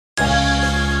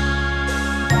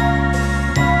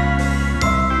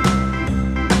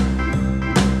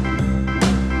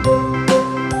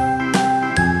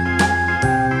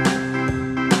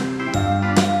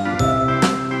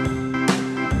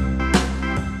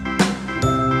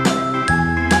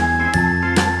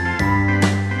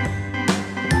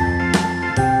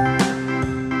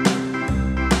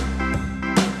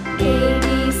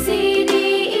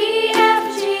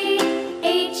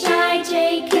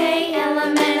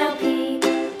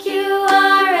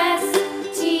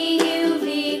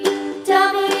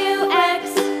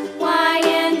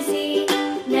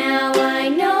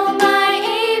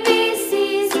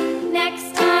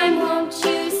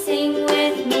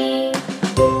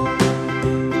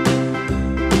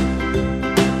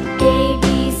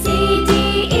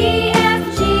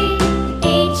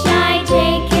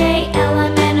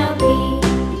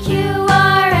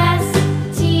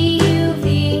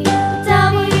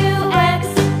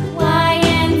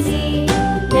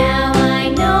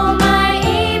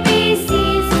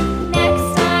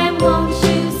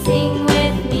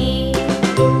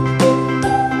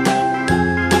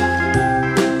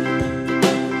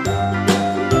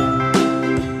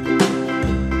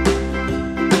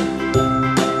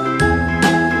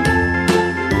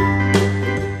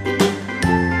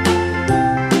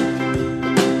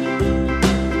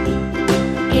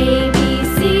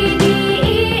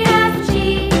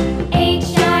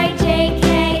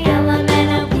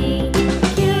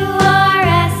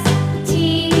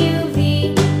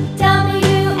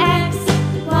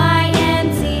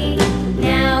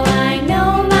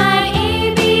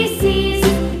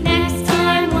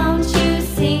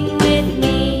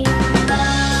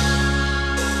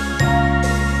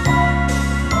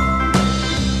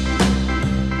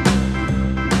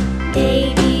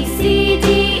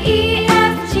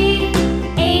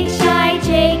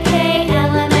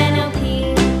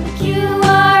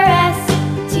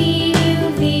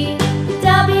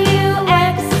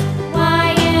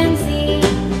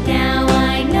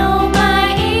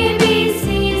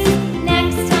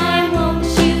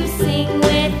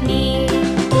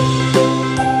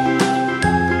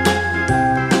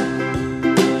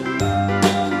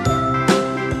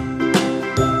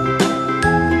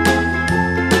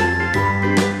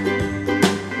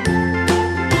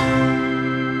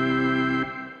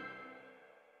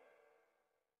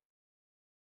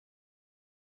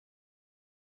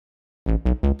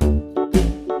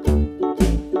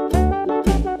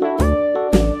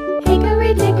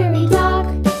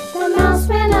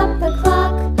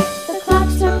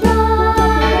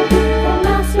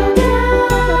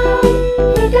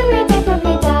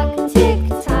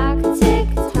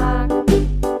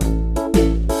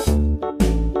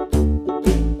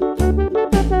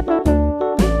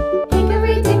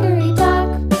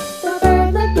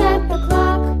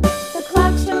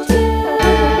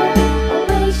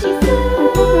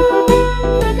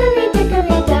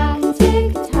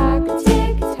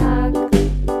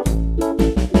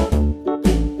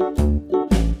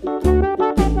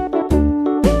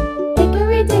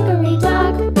dickory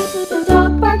dock. The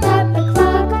dog barked at the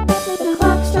clock. The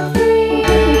clock struck 3.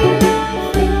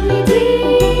 Diddly-dee.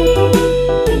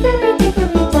 Hickory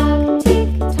dickory dock. Tick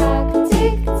tock,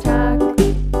 tick tock.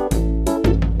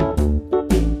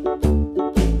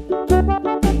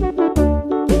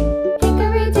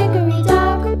 Hickory dickory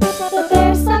dock. The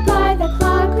bear slept by the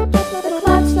clock. The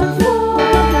clock struck 4.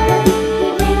 He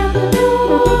ran out the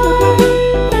door.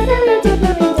 Hickory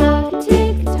dickory dock.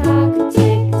 Tick tock,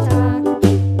 tick tock.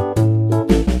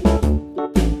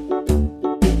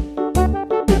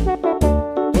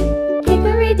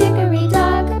 Hickory dickory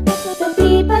dock. The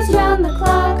bee buzzed round the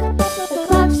clock. The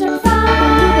clock struck 5.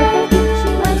 She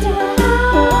went to her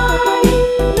hive.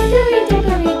 Hickory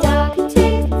dickory dock.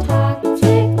 Tick tock,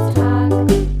 tick tock.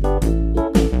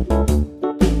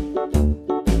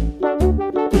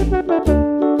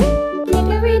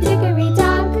 Hickory dickory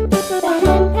dock. The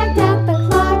hen pecked at the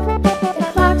clock. The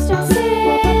clock struck 6.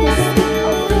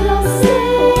 Oh, fiddle 6.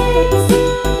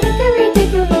 Hickory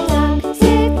dickory dock.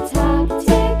 Tick tock,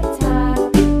 tick tock.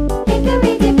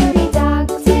 Hickory dickory dock.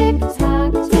 Tick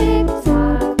tock, tick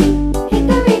tock.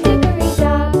 Hickory dickory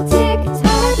dock. Tick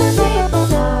tock, tick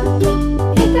tock.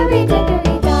 Hickory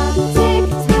dickory dock. Tick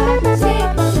tock, tick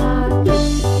tock.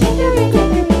 Hickory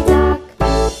dickory dock.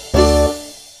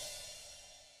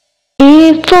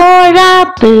 A for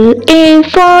apple, A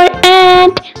for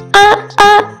ant,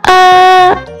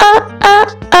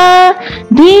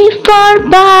 B for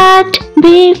bat,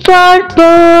 B for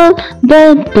ball, B,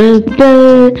 B, B,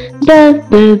 B,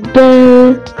 B, B.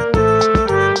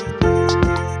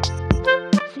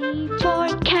 C for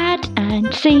cat and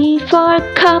C for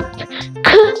cup, K,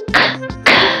 K,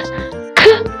 K, K,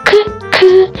 K, K.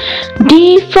 D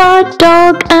for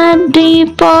dog and D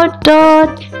for dot,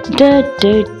 D, D,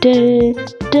 D,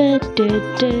 D, D,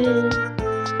 D.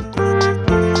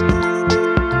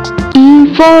 E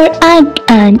for egg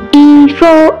and E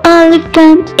for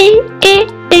elephant, E, E,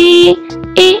 E,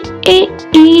 E, E,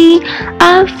 E.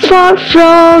 F for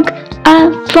frog,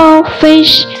 F for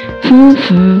fish,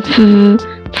 F, F, F,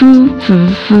 F,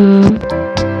 F, F.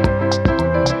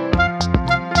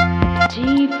 G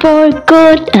for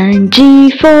goat and G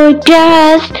for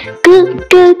grass, G,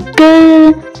 G, G,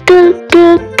 G, G,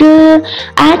 G.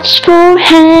 H for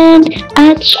hand,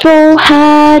 H for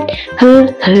hat,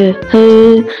 H, H,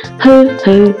 H, H,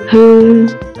 H,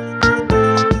 H.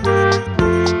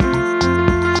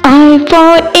 I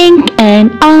for ink and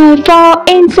I for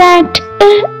insect,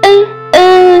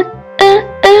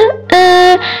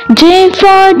 J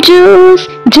for juice,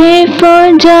 J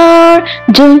for jar,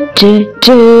 J, J, J,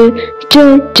 J,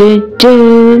 J, J.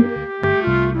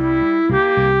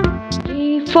 K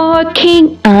for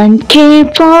king and K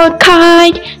for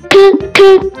kite, K,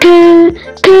 K, K,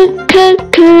 K, K,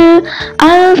 K.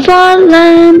 L for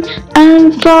lamb,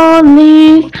 L for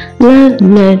leaf, L,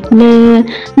 L, L,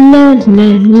 L,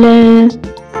 L, L.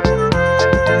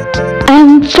 M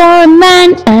for man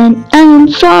and M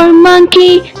for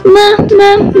monkey, M, M,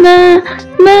 M,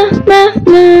 M, M,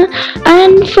 M.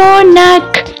 N for neck,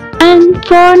 N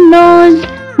for nose,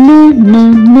 N,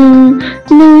 N, N,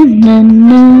 N, N,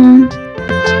 N.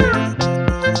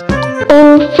 O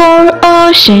for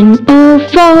ocean, O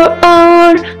for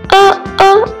oar, O,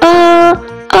 O, O,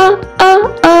 O, O,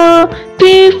 O. P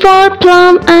for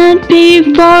plum and P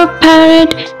for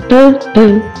parrot, B, B,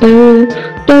 B,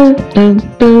 B, B,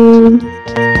 B.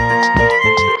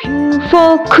 Q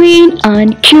for queen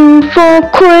and Q for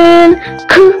quail,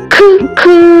 Q, Q, Q,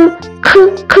 Q,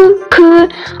 Q, Q.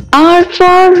 R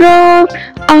for rock,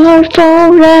 R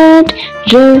for red,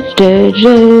 R, R,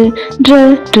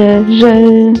 R, R,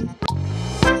 R.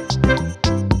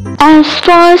 S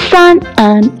for sun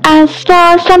and S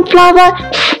for sunflower,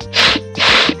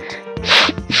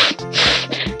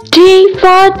 T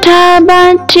for tab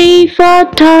and T for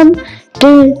tub,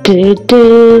 D, D, D,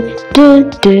 D,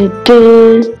 D, D.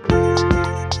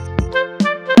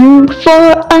 U for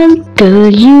uncle,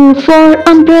 U for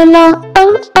umbrella, O,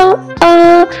 O,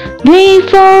 O. V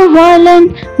for violin,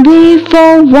 V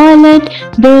for violet,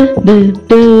 B, B,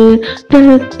 B, B,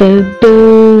 B, B.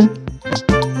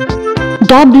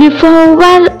 W for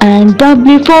well and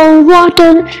W for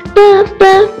water, B, B,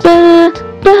 B,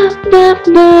 B, B,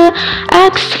 B.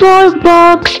 X for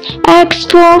box, X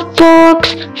for fox,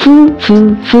 F,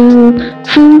 F,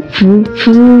 F, F, F,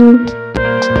 F.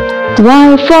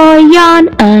 Y for yarn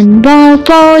and Y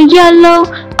for yellow,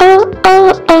 O, O,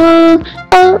 O,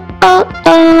 O, O,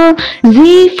 O. Z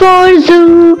for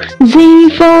zoo, Z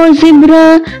for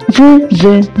zebra, Z, Z,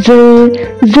 Z,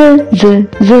 Z, Z,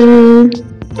 Z.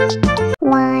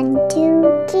 1, 2,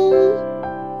 3,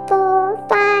 4,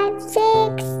 5,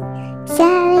 6,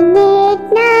 7, 8,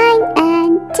 9,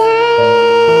 and 10.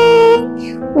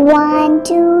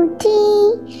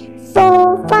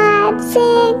 6,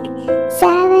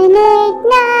 7, 8,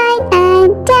 9,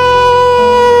 and 10.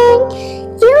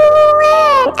 You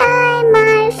and I,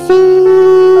 my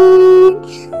friend,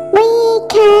 we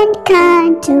can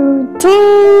count to 10.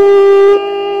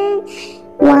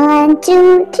 1,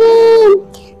 2, 3,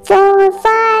 4,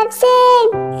 5, 6,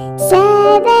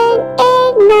 7,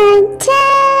 8, 9, 10.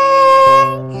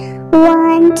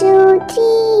 1, 2,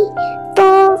 3,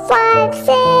 4, 5, 6,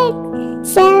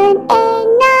 7, 8,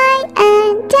 9,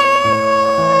 and 10.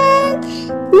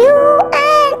 You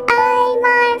and I,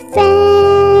 my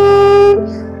friend,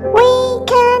 we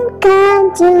can count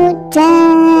to 10.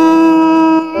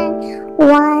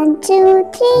 1, 2,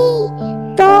 3,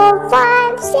 4,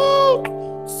 5, 6,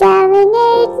 7,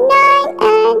 8, 9,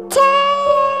 and 10.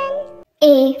 A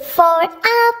for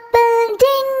apple,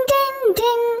 ding, ding,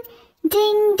 ding,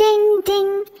 ding, ding,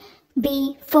 ding.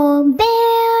 B for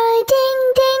bear, ding,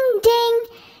 ding, ding,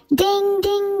 ding,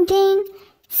 ding, ding.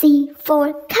 C for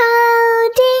cow,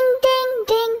 ding, ding,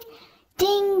 ding,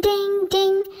 ding, ding,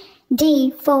 ding.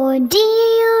 D for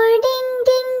deer, ding,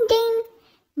 ding, ding,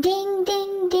 ding,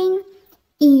 ding, ding.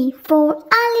 E for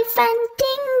elephant,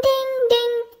 ding, ding,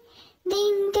 ding,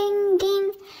 ding, ding,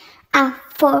 ding. F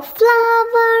for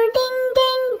flower, ding,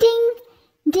 ding, ding,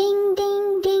 ding,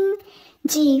 ding, ding.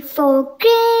 G for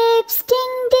grapes,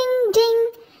 ding, ding, ding,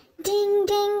 ding,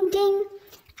 ding, ding.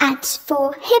 H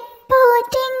for hippo,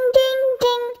 ding, ding,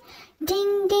 ding,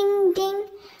 ding, ding, ding.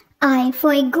 I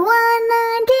for iguana,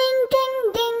 ding, ding,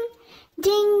 ding,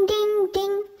 ding, ding,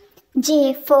 ding.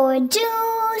 J for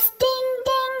juice, ding,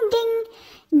 ding, ding,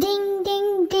 ding,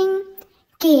 ding, ding.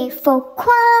 K for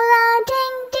koala,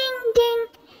 ding, ding, ding,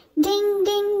 ding,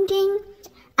 ding, ding.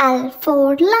 L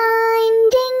for lion,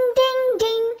 ding, ding,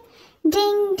 ding,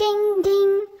 ding, ding,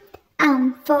 ding.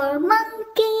 M for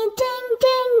monkey, ding,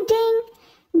 ding, ding,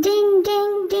 ding,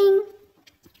 ding, ding.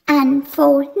 N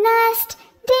for nest,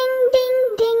 ding, ding,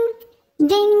 ding,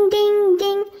 ding, ding,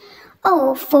 ding.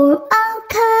 O for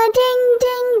orca, ding,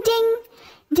 ding, ding,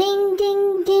 ding,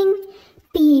 ding, ding.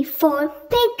 P for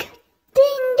pig,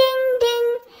 ding, ding, ding,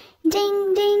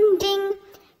 ding, ding, ding.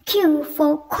 Q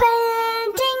for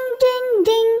quail, ding, ding,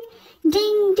 ding,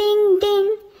 ding, ding,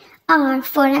 ding. R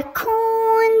for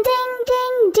raccoon, ding,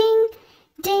 ding, ding,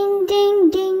 ding, ding,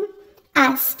 ding.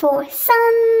 S for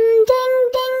sun, ding,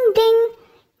 ding, ding,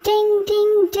 ding,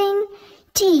 ding, ding.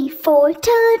 T for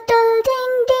turtle,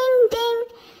 ding, ding, ding,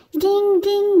 ding,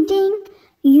 ding, ding.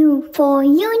 U for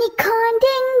unicorn,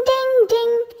 ding, ding,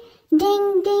 ding,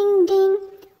 ding, ding, ding.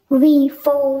 V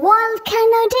for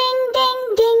volcano, ding, ding,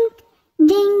 ding,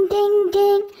 ding, ding,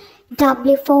 ding.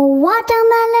 W for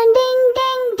watermelon, ding,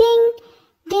 ding, ding,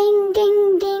 ding,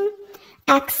 ding, ding.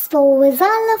 X for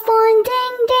xylophone,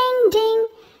 ding, ding, ding,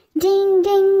 ding,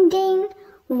 ding, ding.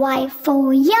 Y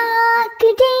for yak,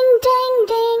 ding, ding,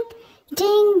 ding,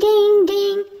 ding, ding,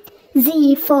 ding.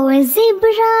 Z for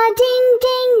zebra, ding,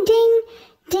 ding, ding,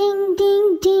 ding,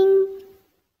 ding, ding.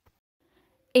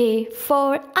 A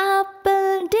for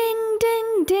apple, ding,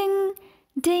 ding, ding,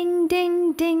 ding,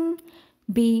 ding, ding.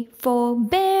 B for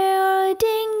bear,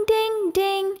 ding, ding,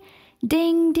 ding,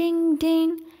 ding, ding,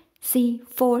 ding. C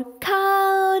for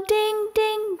cow, ding,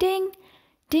 ding, ding,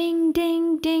 ding,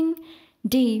 ding, ding.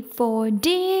 D for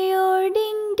deer,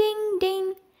 ding, ding,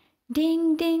 ding,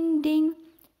 ding, ding, ding.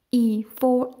 E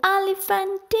for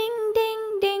elephant, ding,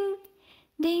 ding, ding,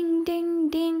 ding, ding,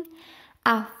 ding.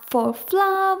 F for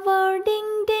flower,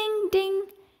 ding, ding, ding,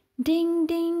 ding,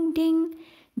 ding, ding.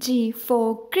 G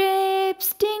for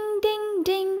grapes, ding, ding,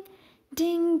 ding,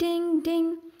 ding, ding,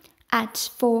 ding. H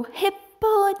for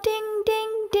hippo, ding,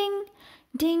 ding, ding,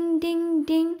 ding, ding,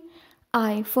 ding.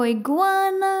 I for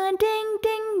iguana, ding,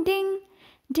 ding, ding,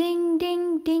 ding,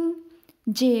 ding, ding.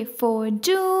 J for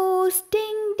juice,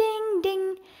 ding, ding,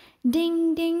 ding,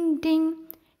 ding, ding, ding.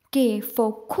 K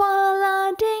for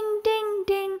koala, ding, ding,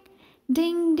 ding,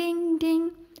 ding, ding,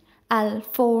 ding. L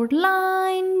for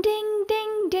lion, ding,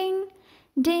 ding, ding,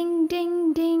 ding,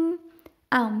 ding, ding.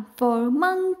 M for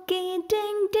monkey,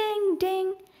 ding, ding,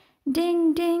 ding,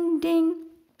 ding, ding, ding.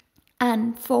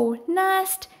 N for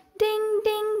nest, ding,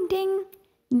 ding, ding,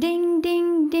 ding,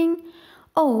 ding, ding.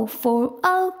 O for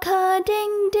orca,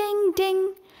 ding, ding,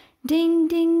 ding, ding,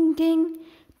 ding, ding.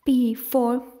 P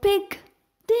for pig,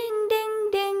 ding, ding,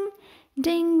 ding,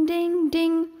 ding, ding,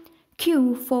 ding.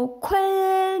 Q for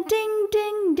quail, ding,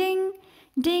 ding, ding,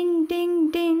 ding,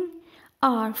 ding, ding.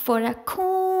 R for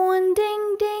raccoon,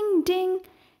 ding, ding, ding,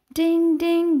 ding,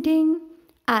 ding, ding.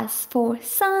 S for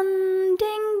sun,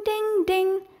 ding, ding,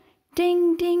 ding,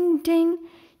 ding, ding, ding.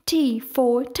 T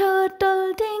for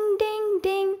turtle, ding, ding,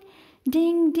 ding,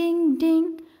 ding, ding,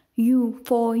 ding. U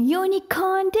for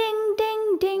unicorn, ding,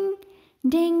 ding, ding,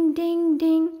 ding, ding,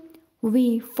 ding.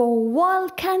 V for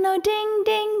volcano, ding,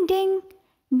 ding, ding,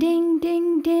 ding,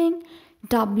 ding, ding.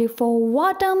 W for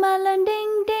watermelon,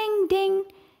 ding, ding, ding,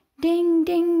 ding,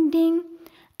 ding, ding.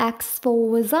 X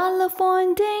for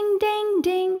xylophone, ding, ding,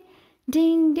 ding,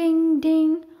 ding, ding,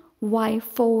 ding. Y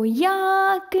for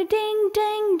yak, ding,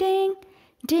 ding, ding,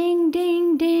 ding,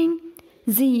 ding, ding.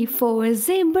 Z for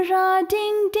zebra,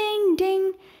 ding, ding,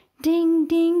 ding, ding,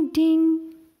 ding,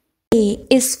 ding. A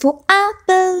is for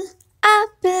apple,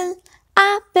 apple,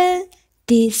 apple.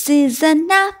 This is an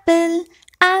apple,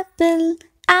 apple,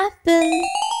 apple.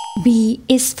 B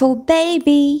is for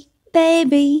baby,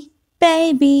 baby,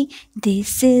 baby.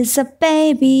 This is a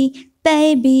baby,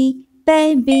 baby,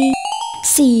 baby.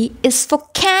 C is for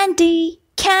candy,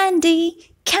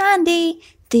 candy, candy.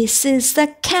 This is the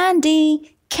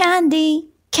candy, candy,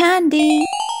 candy.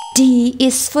 D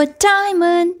is for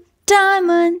diamond,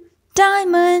 diamond,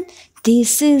 diamond.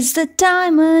 This is the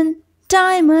diamond,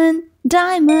 diamond,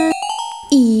 diamond.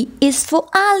 E is for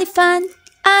elephant,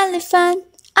 elephant,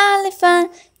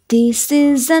 elephant. This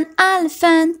is an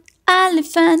elephant,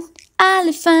 elephant,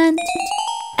 elephant.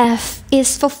 F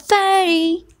is for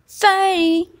fairy,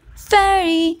 fairy,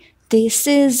 fairy. This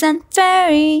is an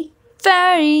fairy,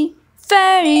 fairy,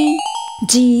 fairy.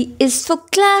 G is for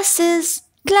glasses,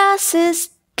 glasses,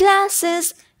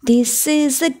 glasses. This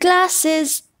is a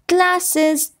glasses,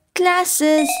 glasses,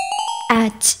 glasses.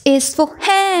 H is for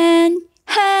hand,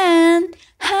 hand,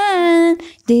 hand.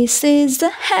 This is the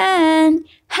hand,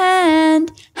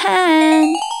 hand,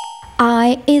 hand.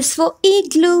 I is for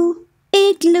igloo,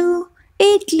 igloo,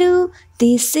 igloo.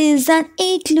 This is an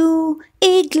igloo,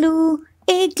 igloo,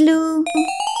 igloo.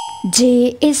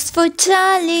 J is for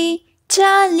jolly,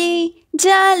 jolly,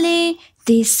 jolly.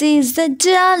 This is the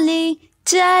jolly,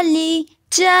 jolly,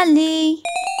 jolly.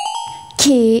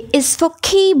 K is for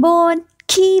keyboard,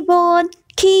 keyboard,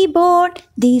 keyboard.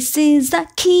 This is the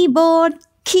keyboard,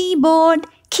 keyboard,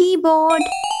 keyboard.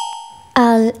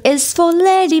 L is for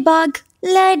ladybug,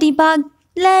 ladybug,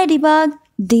 ladybug.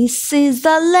 This is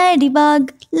the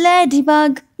ladybug,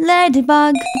 ladybug,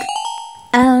 ladybug.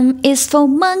 M is for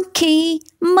monkey,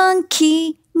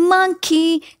 monkey,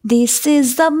 monkey. This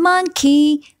is the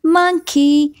monkey,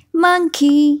 monkey,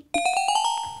 monkey.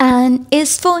 N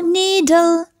is for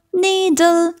needle,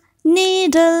 needle,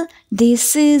 needle.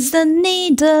 This is the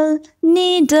needle,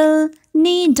 needle,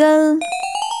 needle.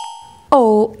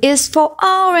 O is for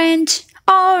orange,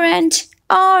 orange,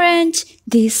 orange.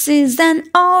 This is an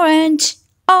orange,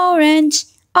 orange,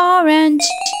 orange.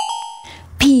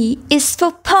 P is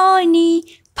for pony,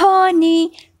 pony,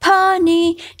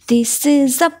 pony. This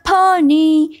is a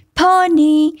pony,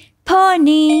 pony,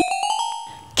 pony.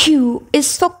 Q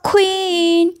is for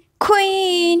queen,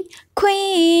 queen,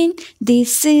 queen.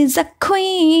 This is a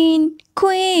queen,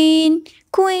 queen,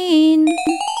 queen.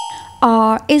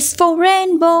 R is for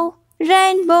rainbow,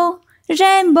 rainbow,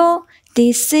 rainbow.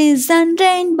 This is a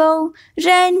rainbow,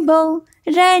 rainbow,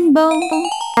 rainbow.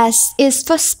 S is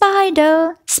for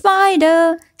spider,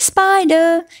 spider,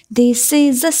 spider. This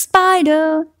is a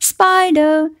spider,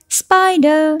 spider,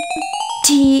 spider.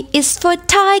 T is for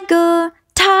tiger,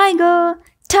 tiger,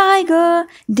 tiger.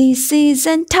 This is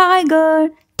a tiger,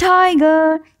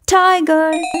 tiger,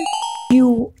 tiger.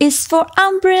 U is for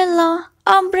umbrella,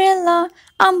 umbrella,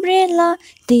 umbrella.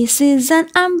 This is an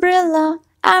umbrella,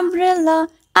 umbrella,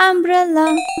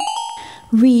 umbrella.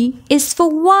 V is for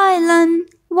violin,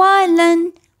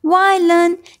 violin,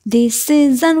 violin. This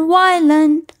is an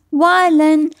violin,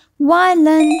 violin,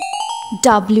 violin.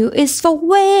 W is for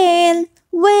whale,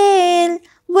 whale,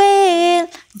 whale.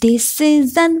 This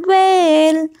is an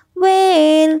whale,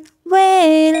 whale,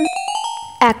 whale.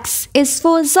 X is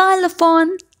for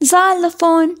xylophone,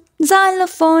 xylophone,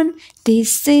 xylophone.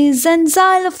 This is an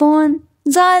xylophone,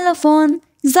 xylophone,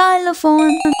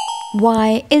 xylophone.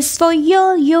 Y is for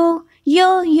yo-yo,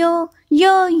 yo-yo,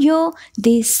 yo-yo.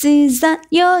 This is a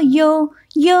yo-yo,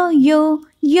 yo-yo,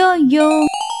 yo-yo.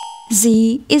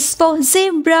 Z is for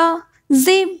zebra,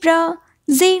 zebra,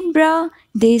 zebra.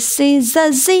 This is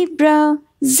a zebra,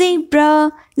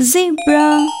 zebra,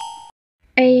 zebra.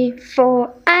 A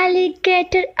for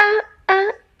alligator,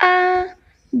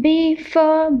 B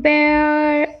for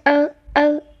bear,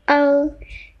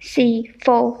 C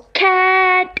for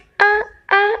cat,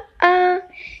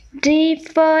 D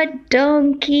for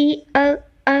donkey,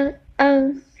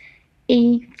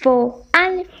 E for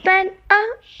elephant,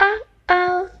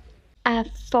 F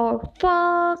for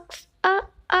fox,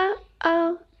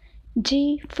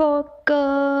 G for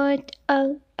goat,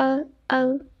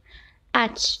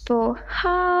 H for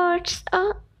horse,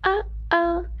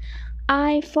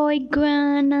 I for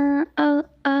iguana, oh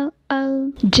oh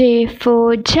oh. J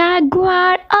for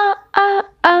jaguar, oh oh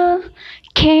oh.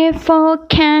 K for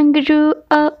kangaroo,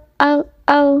 oh oh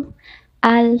oh.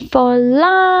 L for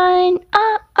lion,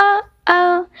 oh oh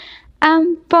oh.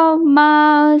 M for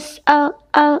mouse, oh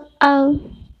oh oh.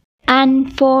 N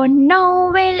for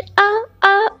novel, oh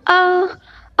oh oh.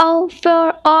 O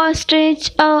for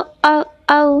ostrich, oh oh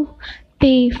oh.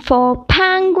 P for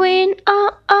penguin,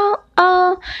 oh oh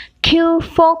oh. Q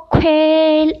for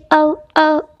quail, oh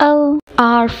oh oh.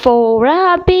 R for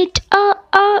rabbit, oh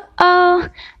oh oh.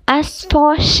 S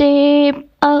for sheep,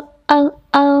 oh oh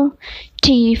oh.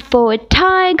 T for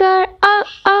tiger, oh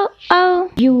oh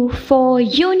oh. U for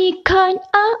unicorn,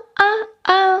 oh oh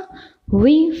oh.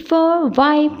 V for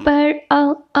viper,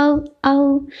 oh oh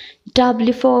oh.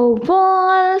 W for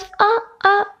wolf, oh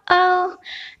oh oh.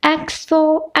 X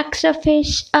for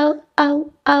extrafish, oh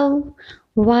oh oh.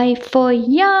 Y for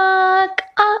yak,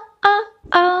 oh oh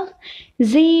oh.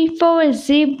 Z for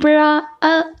zebra,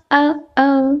 oh oh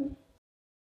oh.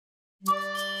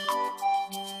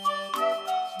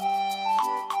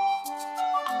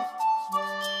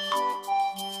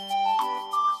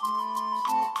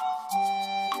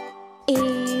 A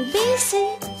B C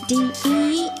D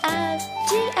E F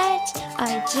G H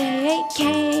I J K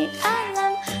L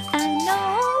M N O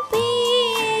P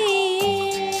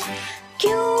Q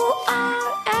R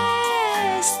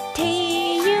S T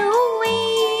U V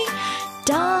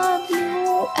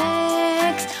W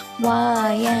X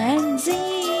Y and Z.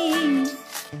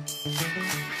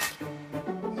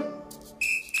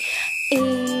 A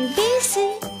B C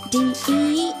D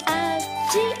E F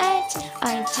G H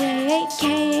I J K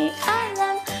L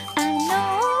M N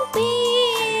O P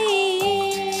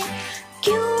Q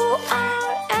R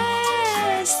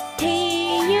S T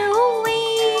U V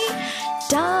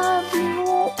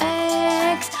W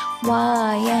X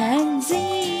Y and